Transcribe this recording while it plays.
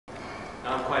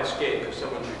Now I'm quite scared because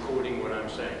someone's recording what I'm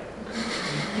saying.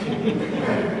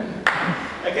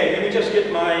 Okay, let me just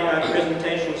get my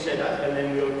presentation set up and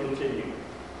then we'll continue.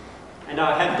 And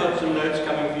I have got some notes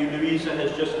coming for you. Louisa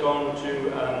has just gone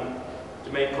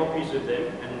to make copies of them,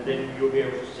 and then you'll be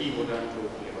able to see what I'm talking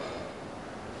about.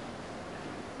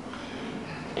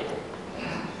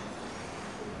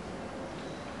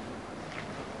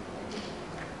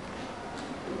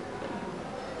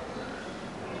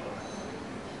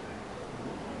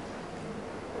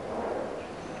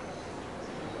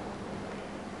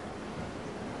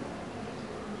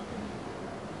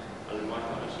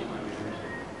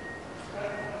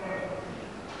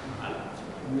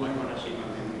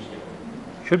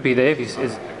 Should be there if he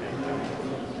says.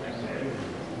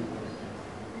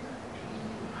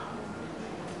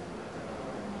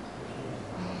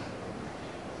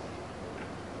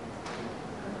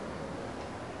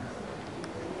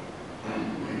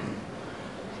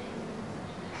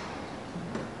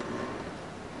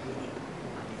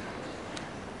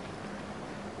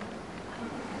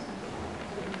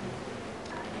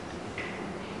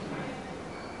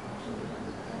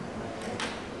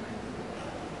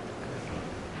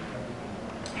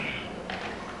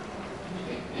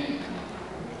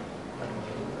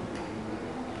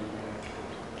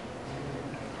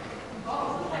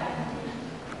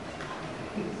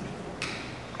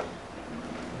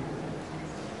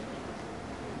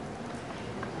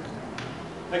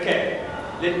 Okay,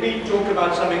 let me talk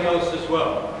about something else as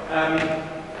well.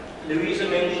 Louisa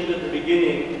mentioned at the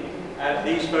beginning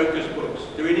these focus books.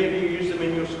 Do any of you use them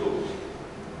in your schools?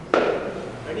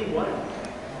 Only one?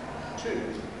 Two?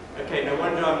 Okay, no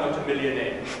wonder I'm not a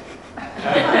millionaire.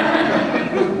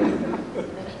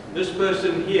 This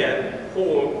person here,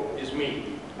 Paul, is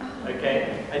me.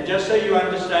 Okay? And just so you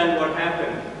understand what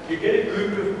happened, you get a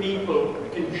group of people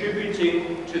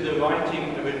contributing to the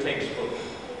writing of a textbook.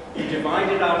 You divide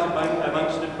it out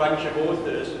amongst a bunch of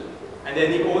authors, and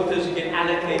then the authors get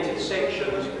allocated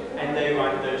sections, and they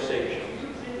write those sections.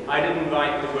 I didn't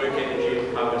write the work, energy,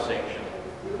 and power section,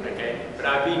 okay? But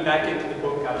I've been back into the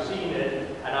book, I've seen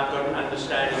it, and I've got an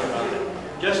understanding about it.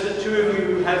 Just the two of you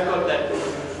who have got that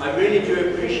book, I really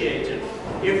do appreciate it.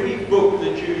 Every book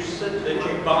that you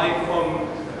buy from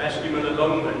Matthew Miller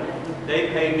Longman, they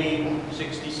pay me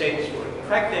 60 cents for it. In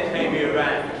fact, they pay me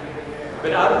 £1.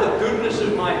 But out of the goodness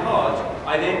of my heart,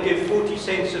 I then give 40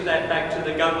 cents of that back to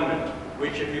the government,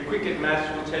 which if you're quick at maths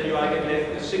will tell you I get left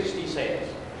with 60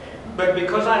 cents. But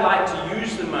because I like to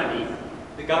use the money,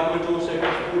 the government also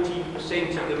gets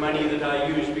 40% of the money that I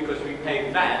use because we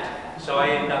pay VAT, so I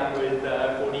end up with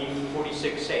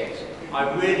 46 cents.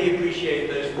 I really appreciate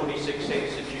those 46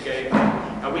 cents that you gave me.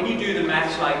 Now when you do the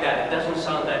maths like that, it doesn't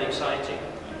sound that exciting.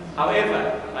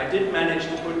 However, I did manage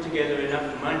to put together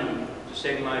enough money to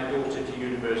send my daughter to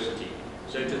university.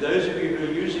 So to those of you who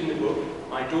are using the book,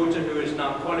 my daughter who is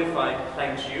now qualified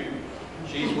thanks you.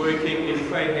 She's working in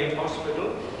Freigate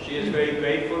Hospital. She is very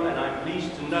grateful, and I'm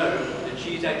pleased to know that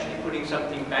she's actually putting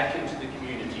something back into the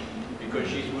community because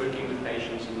she's working with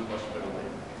patients in the hospital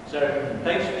there. So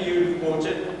thanks for you who bought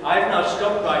it. I've now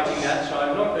stopped writing that, so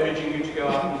I'm not urging you to go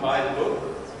out and buy the book.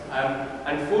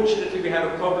 Unfortunately, we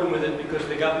have a problem with it because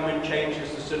the government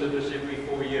changes the syllabus every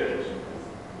 4 years.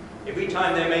 Every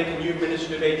time they make a new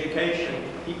Minister of Education,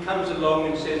 he comes along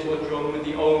and says what's wrong with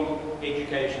the old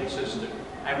education system.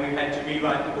 And we've had to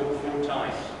rewrite the book 4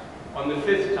 times. On the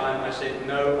 5th time, I said,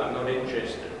 no, I'm not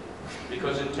interested,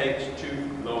 because it takes too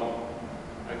long.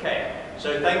 Okay,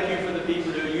 so thank you for the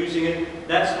people who are using it.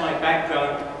 That's my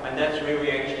background, and that's where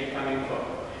we're actually coming from.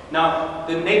 Now,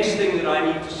 the next thing that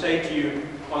I need to say to you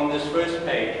on this first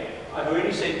page, I've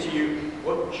already said to you,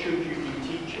 what should you be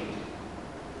teaching?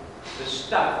 The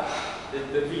stuff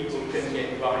that the people can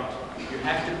get right. You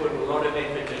have to put a lot of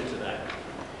effort into that.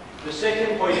 The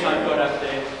second point I've got up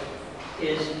there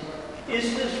is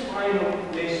this final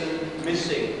lesson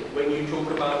missing when you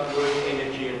talk about work,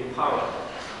 energy, and power?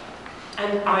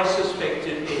 And I suspect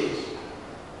it is.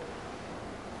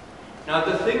 Now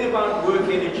the thing about work,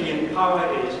 energy, and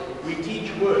power is we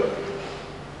teach work,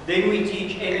 then we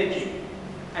teach energy,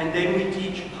 and then we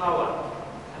teach power,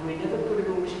 and we never put it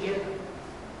all together.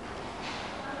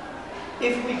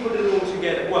 If we put it all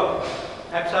together, well,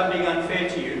 perhaps I'm being unfair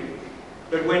to you,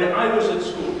 but when I was at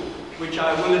school, which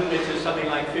I will admit is something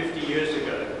like 50 years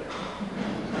ago,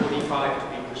 45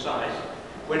 to be precise,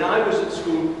 when I was at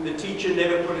school, the teacher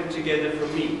never put it together for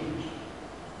me.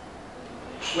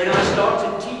 When I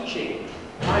started teaching,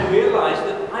 I realized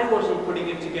that I wasn't putting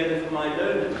it together for my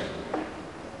learners.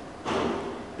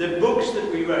 The books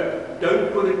that we wrote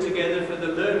don't put it together for the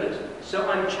learners. So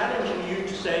I'm challenging you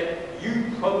to say,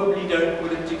 you probably don't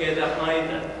put it together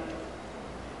either.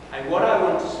 And what I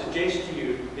want to suggest to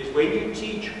you is when you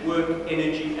teach work,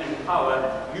 energy, and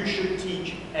power, you should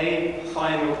teach a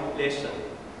final lesson.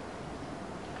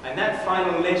 And that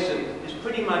final lesson is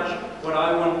pretty much what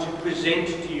I want to present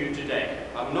to you today.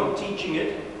 I'm not teaching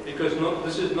it because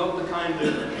this is not the kind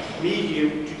of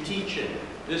medium to teach it.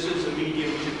 This is a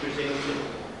medium to present it.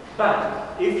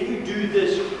 But if you do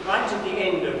this right at the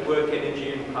end of work,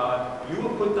 energy, and power, you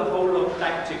will put the whole lot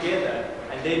back together,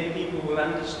 and then people will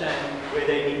understand where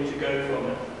they need to go from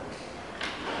it.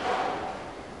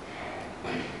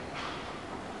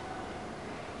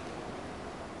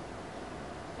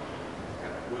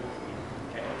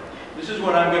 Okay. This is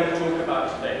what I'm going to talk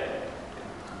about today.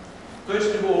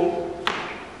 First of all,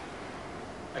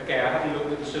 okay, I haven't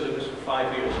looked at the syllabus for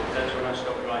 5 years, because that's when I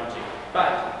stopped writing.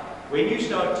 But when you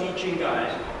start teaching,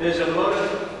 guys, there's a lot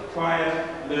of prior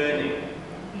learning,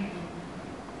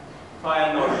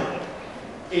 prior knowledge.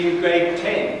 In grade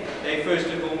 10, they first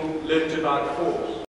of all learnt about force.